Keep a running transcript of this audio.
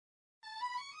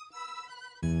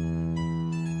She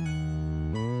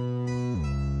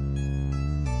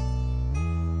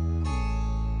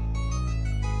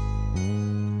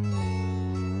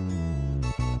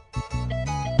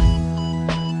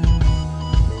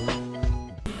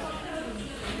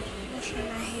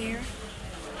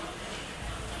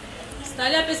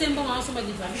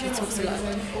talks a lot.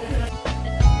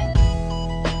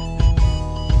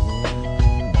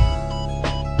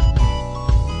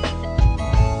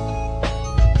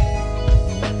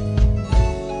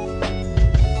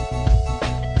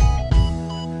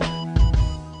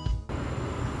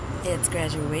 It's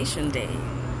graduation day.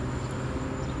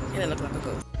 And I look like a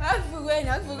ghost.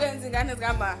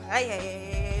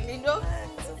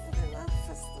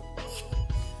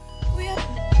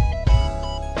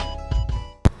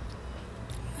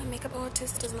 My makeup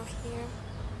artist is not here,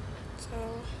 so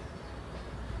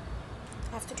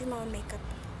I have to do my own makeup,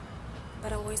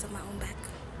 but I always have my own back.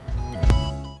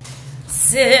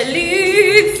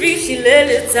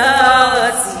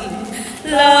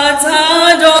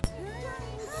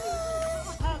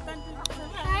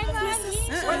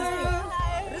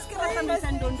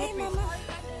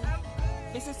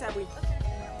 This is Sabi.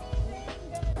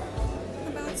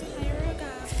 About to hire a guy.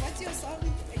 What's your song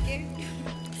again?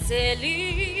 I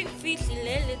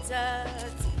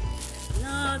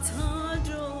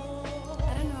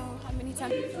don't know how many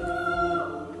times.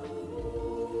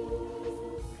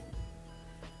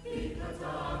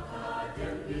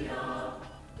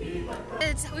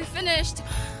 We finished.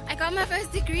 I got my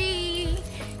first degree.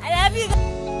 I love you.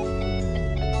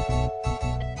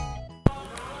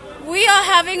 We are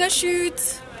having a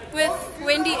shoot with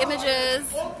Wendy Images.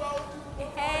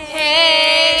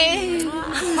 Hey.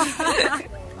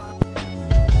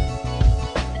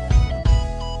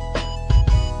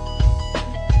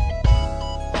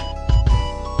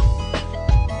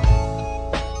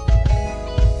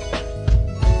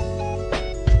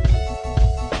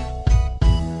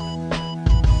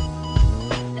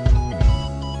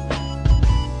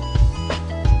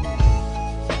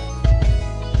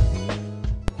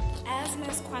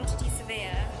 Quantity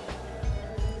surveyor,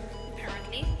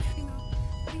 apparently.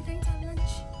 We're going to have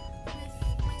lunch with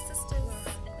my sisters,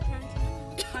 apparently.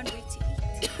 Can't wait to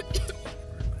eat.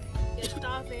 You're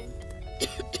starving. I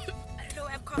don't know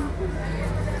where I'm coming.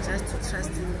 Just to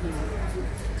trust in him.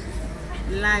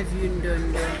 Love you,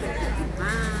 Ndondo.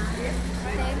 Bye.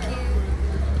 Thank you.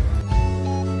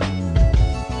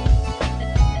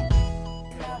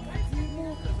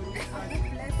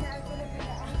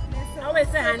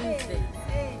 Always a hand.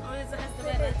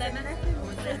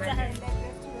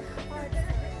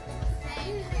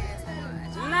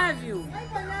 Love you.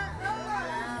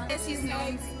 Yes, he's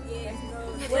known.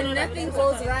 When nothing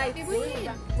goes right,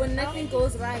 when nothing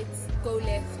goes right, go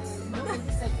left.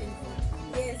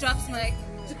 Yes. Drop smoke.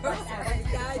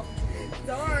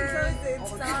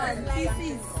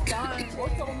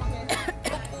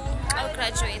 I'll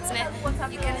graduate.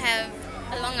 You can have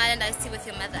a Long Island iced tea with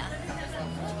your mother.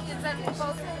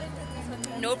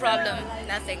 No problem,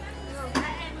 nothing.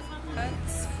 But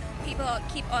people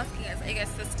keep asking us, I guess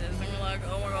sisters, and we're like,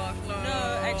 oh my gosh, no.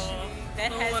 No, actually,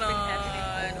 that has been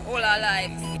happening all our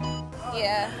lives.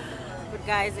 Yeah. But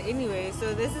guys, anyway,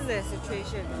 so this is a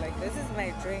situation. Like, this is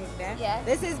my drink. Yeah.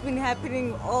 This has been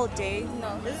happening all day.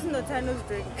 No. This is Notano's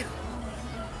drink.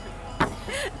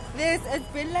 It's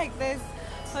been like this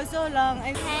for so long.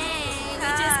 Hey, we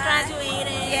just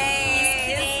graduated. Yay!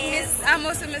 I'm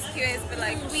also Miss QS, but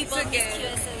like we took both it.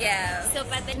 Miss QS. Yeah. So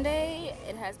by the day,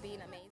 it has been amazing.